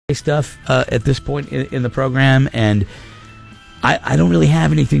stuff at this point in the program, and I don't really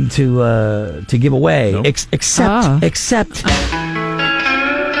have anything to give away. Nope.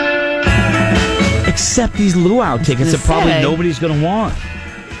 Except these luau tickets that probably nobody's going to want.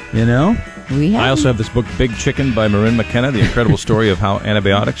 You know? I also have this book, Big Chicken, by Marin McKenna, the incredible story of how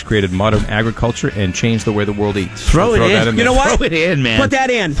antibiotics created modern agriculture and changed the way the world eats. Throw it in. You know what? Throw it in, man. Put that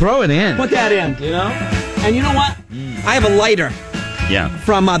in. Throw it in. Put that in. You know? And you know what? I have a lighter. Yeah.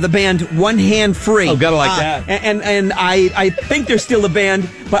 From the band One Hand Free. Oh, gotta like that. And I think they're still a band,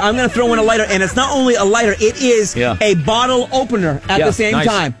 but I'm going to throw in a lighter. And it's not only a lighter, it is a bottle opener at the same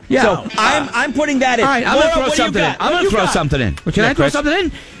time. Yeah. So I'm putting that in. All right, I'm going to throw something in. I'm going to throw something in. Can I throw something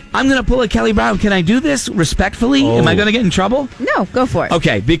in? I'm going to pull a Kelly Brown. Can I do this respectfully? Am I going to get in trouble? No, go for it.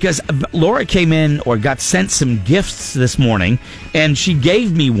 Okay, because Laura came in or got sent some gifts this morning, and she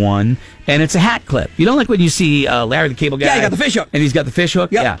gave me one, and it's a hat clip. You know, like when you see Larry the Cable Guy? Yeah, he got the fish hook. And he's got the fish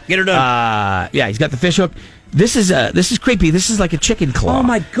hook? Yep. Yeah. Get her done. Yeah, he's got the fish hook. This is creepy. This is like a chicken claw. Oh,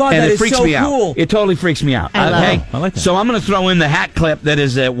 my God, and that it is freaks so me cool. out. It totally freaks me out. I love it. I like that. So I'm going to throw in the hat clip that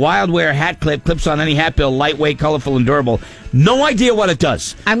is a wild wear hat clip, clips on any hat bill, lightweight, colorful, and durable. No idea what it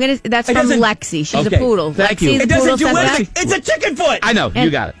does. That's from Lexi. She's a poodle. Thank Lexi, you. the It doesn't poodle do sent anything. that. It's a chicken foot. I know. You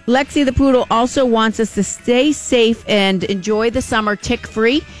got it. Lexi the poodle also wants us to stay safe and enjoy the summer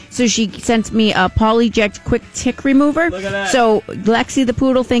tick-free. So she sent me a Polyjet quick tick remover. Look at that. So Lexi the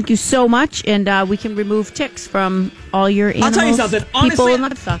poodle, thank you so much, and we can remove ticks from all your animals. I'll tell you something. People Honestly, and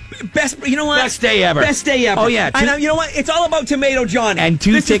livestock. you know what? Best day ever. Best day ever. Oh, yeah. I know. You know what? It's all about Tomato John. And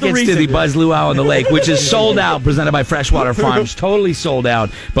two This is tickets the to the reason. Buzz Luau on the Lake, which is sold out, presented by Freshwater Farms. Totally sold out.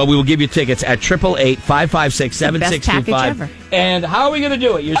 But we will give you tickets at 888-556-7625. Best package ever. And how are we going to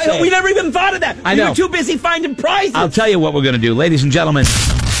do it? You're saying? We never even thought of that. I We know. were too busy finding prizes. I'll tell you what we're going to do. Ladies and gentlemen.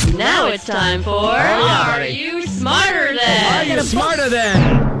 Now it's time for Are You Smarter Than? Are you smarter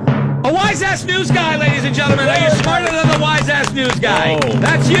than a wise-ass news guy, ladies and gentlemen? Are you smarter than the wise-ass news guy? Oh.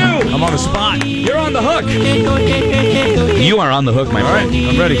 That's you. I'm on the spot. You're on the hook. You are on the hook, my friend.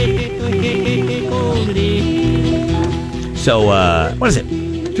 I'm ready. So, what is it?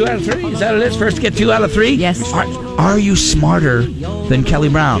 2 out of 3? Is that what it is? First to get 2 out of 3? Yes. Are you smarter than Kelly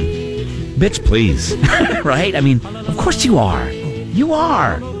Brown? Bitch, please. Right? I mean, of course you are. You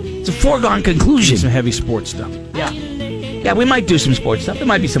are. It's a foregone conclusion. Some heavy sports stuff. Yeah, we might do some sports stuff. There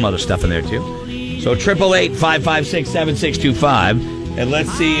might be some other stuff in there, too. So, 888-556-7625. And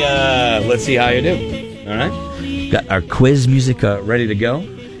let's see how you do. All right? Got our quiz music ready to go.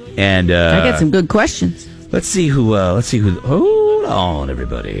 And I got some good questions. Let's see who. Hold on,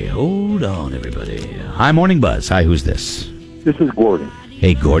 everybody. Hi, Morning Buzz. Hi, who's this? This is Gordon.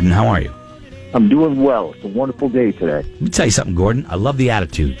 Hey, Gordon. How are you? I'm doing well. It's a wonderful day today. Let me tell you something, Gordon. I love the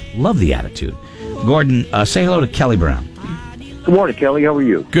attitude. Gordon, say hello to Kelly Brown. Good morning, Kelly. How are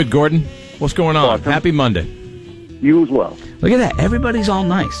you? Good, Gordon. What's going on? Awesome. Happy Monday. You as well. Look at that. Everybody's all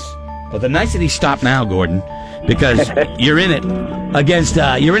nice. But the nicety stopped now, Gordon, because you're in it against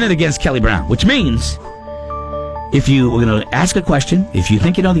Kelly Brown, which means we're going to ask a question. If you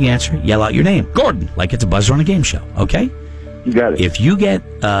think you know the answer, yell out your name, Gordon, like it's a buzzer on a game show. Okay? You got it. If you get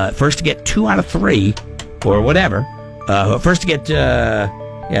first to get 2 out of 3, or whatever, first to get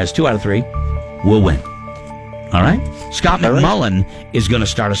it's 2 out of 3, we'll win. All right? Scott McMullen is going to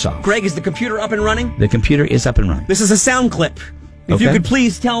start us off. Greg, is the computer up and running? The computer is up and running. This is a sound clip. If you could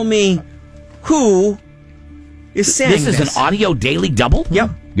please tell me who is saying This is an audio daily double? Yep.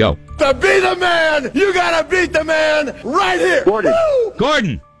 Go. To be the man, you gotta beat the man right here. Gordon. Woo!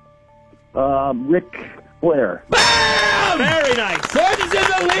 Gordon. Rick Flair. Very nice. Gordon's in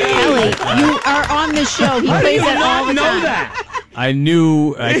the lead. Ellie, you are on the show. He plays it all the time. I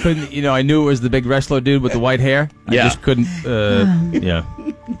knew I couldn't. I knew it was the big wrestler dude with the white hair. Yeah. I just couldn't. Yeah.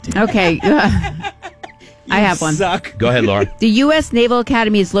 Okay. I have one. Suck. Go ahead, Laura. The U.S. Naval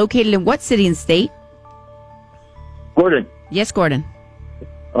Academy is located in what city and state? Gordon. Yes, Gordon.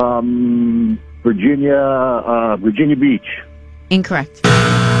 Virginia Beach. Incorrect.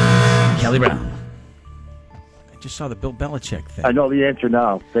 Kelly Brown. I just saw the Bill Belichick thing. I know the answer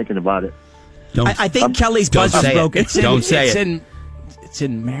now, thinking about it. I think Kelly's don't buzz is say it. broken. Don't say it's it. It's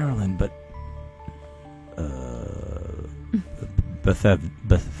in Maryland, but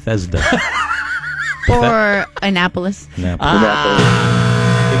Bethesda. Or Annapolis.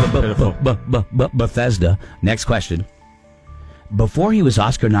 Bethesda. Next question. Before he was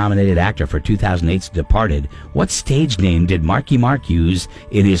Oscar-nominated actor for 2008's Departed, what stage name did Marky Mark use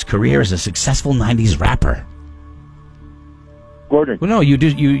in his career as a successful 90s rapper? Gordon. Well, no, you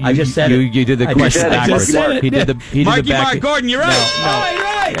did. You I just said you, it. You did the I question just backwards. said it. He did the. He Marky did the back. Mark Gordon, you're right. No. Oh, you're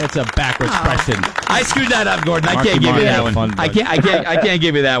right. right. It's a backwards question. I screwed that up, Gordon. I Marky can't give Mark you that had one. fun, I can't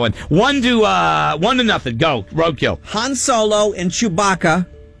give you that one. 1-0. Go. Roadkill. Han Solo and Chewbacca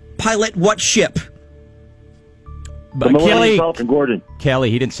pilot what ship? The Millennium Falcon, Gordon. Kelly,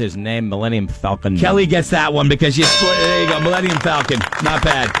 he didn't say his name. Millennium Falcon. Kelly gets that one because you scored. There you go. Millennium Falcon. Not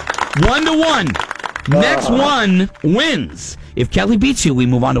bad. 1-1. Next one wins. If Kelly beats you, we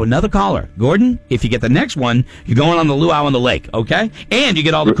move on to another caller. Gordon, if you get the next one, you're going on the Luau on the Lake, okay? And you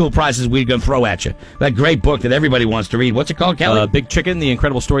get all the cool prizes we're going to throw at you. That great book that everybody wants to read. What's it called, Kelly? Big Chicken, the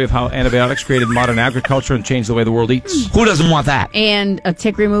incredible story of how antibiotics created modern agriculture and changed the way the world eats. Who doesn't want that? And a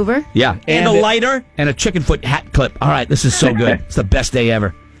tick remover. Yeah. And a lighter. And a chicken foot hat clip. All right, this is so good. It's the best day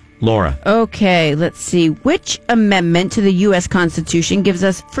ever. Laura. Okay, let's see. Which amendment to the U.S. Constitution gives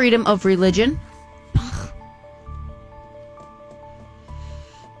us freedom of religion?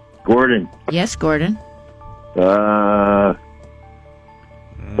 Gordon. Yes, Gordon. The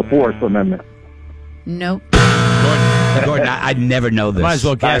Fourth Amendment. Nope. Gordon, I'd never know this. Might as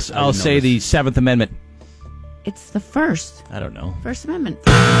well guess. I'll say the Seventh Amendment. It's the first. I don't know. First Amendment.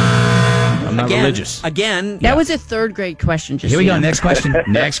 I'm not religious. Again. That was a third grade question. Just Here we so go. you know. Next question.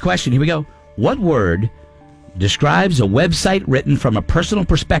 Next question. Here we go. What word describes a website written from a personal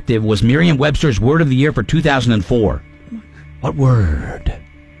perspective was Merriam-Webster's Word of the Year for 2004? What word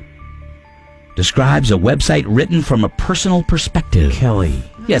describes a website written from a personal perspective? Kelly.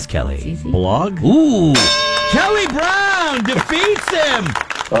 Yes, Kelly. Easy. Blog? Ooh. Kelly Brown defeats him.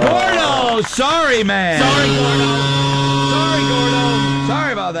 Gordo. Sorry, man. Sorry, Gordo. Sorry, Gordo.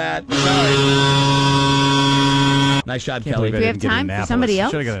 Sorry about that. Sorry. Nice shot, Kelly. Do we have time for somebody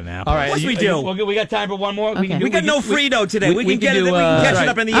else? Should have got an apple. All right. Of course we do. We got time for one more. Okay. We got no Frito today. We can catch it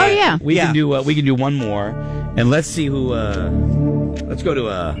up in the Oh, air. yeah. We can do one more, and let's see who. Let's go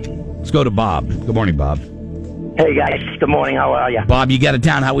to Bob. Good morning, Bob. Hey guys, good morning. How are you? Bob, you got it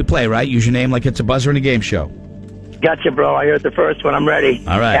down how we play, right? Use your name like it's a buzzer in a game show. Gotcha, bro. I heard the first one. I'm ready.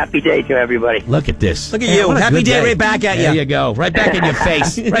 All right. Happy day to everybody. Look at this. Look at you. What a Happy good day right back at you. There you go. Right back in your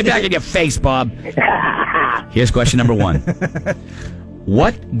face. Right back in your face, Bob. Here's question number 1.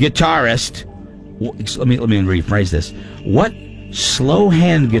 What guitarist? Let me rephrase this. What slow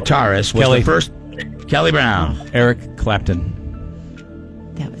hand guitarist was Kelly. the first? Kelly Brown. Eric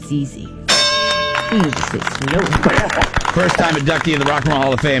Clapton. That was easy. You need to say slow. First time inductee in the Rock and Roll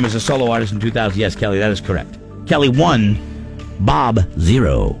Hall of Fame as a solo artist in 2000. Yes, Kelly, that is correct. Kelly 1, Bob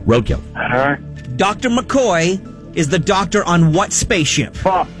 0. Roadkill. Dr. McCoy is the doctor on what spaceship?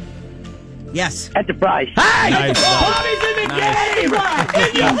 Bob, Yes. Enterprise. Hey! Nice. Bobby's in the game!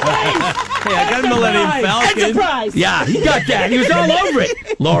 In your face! Hey, I got a Millennium Falcon. Enterprise. Yeah, he got that. He was all over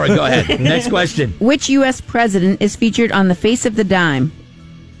it. Laura, go ahead. Next question. Which U.S. president is featured on the face of the dime?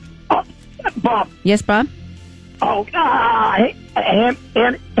 Bob. Yes, Bob? Oh,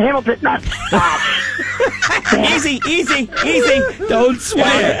 Hamilton. Not. Easy. Don't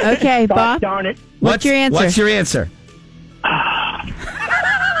swear. Okay, Bob. Darn it. What's your answer? What's your answer?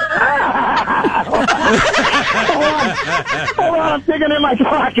 Hold on, I'm digging in my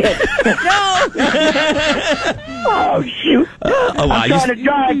pocket. Oh, shoot. Oh, wow. I'm trying to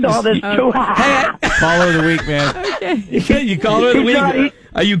drive all this too high. Caller of the week, man. You caller of the week?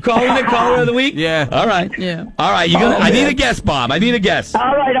 Are you calling it caller of the week? Yeah. All right. Yeah. All right. I need a guess, Bob. I need a guess.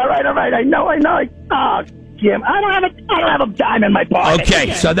 All right. I know. Oh, Jim, I don't have a dime in my pocket.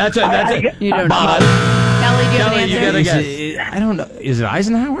 Okay, so that's it. You don't Bob. know. Kelly, do you have an Kelly, you answer? gotta guess. I don't know. Is it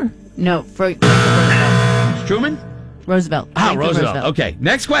Eisenhower? No, for Truman? Roosevelt. Ah, Roosevelt. Okay,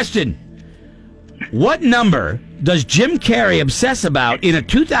 next question. What number does Jim Carrey obsess about in a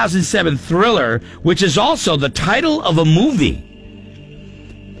 2007 thriller, which is also the title of a movie?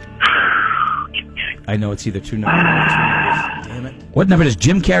 I know it's either 2 numbers. Damn it. What number does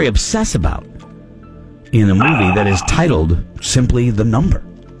Jim Carrey obsess about in a movie that is titled simply The Number?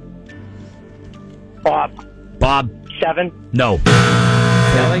 Bob. 7. No.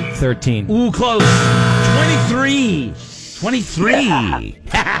 Kelly? 13. Ooh, close. 23. 23.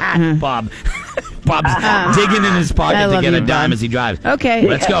 Bob's digging in his I pocket to love get you, a dime Bob. as he drives. Okay.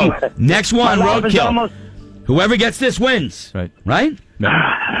 Let's go. Next one, My life is roadkill. almost- Whoever gets this wins. Right. Right? No. All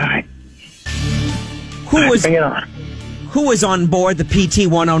right. Who Bring it on. was on board the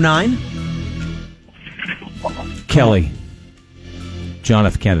PT-109? Kelly. John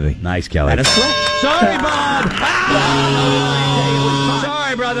F. Kennedy. Nice, Kelly. That is correct. Sorry, Bob.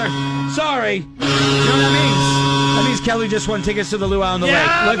 Sorry, brother. Sorry. You know what that means? That means Kelly just won tickets to the Luau on the Lake.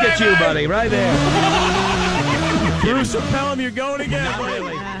 Look at you, buddy. Right there. Bruce Pelham, you're going again. Not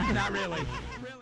really. Not really.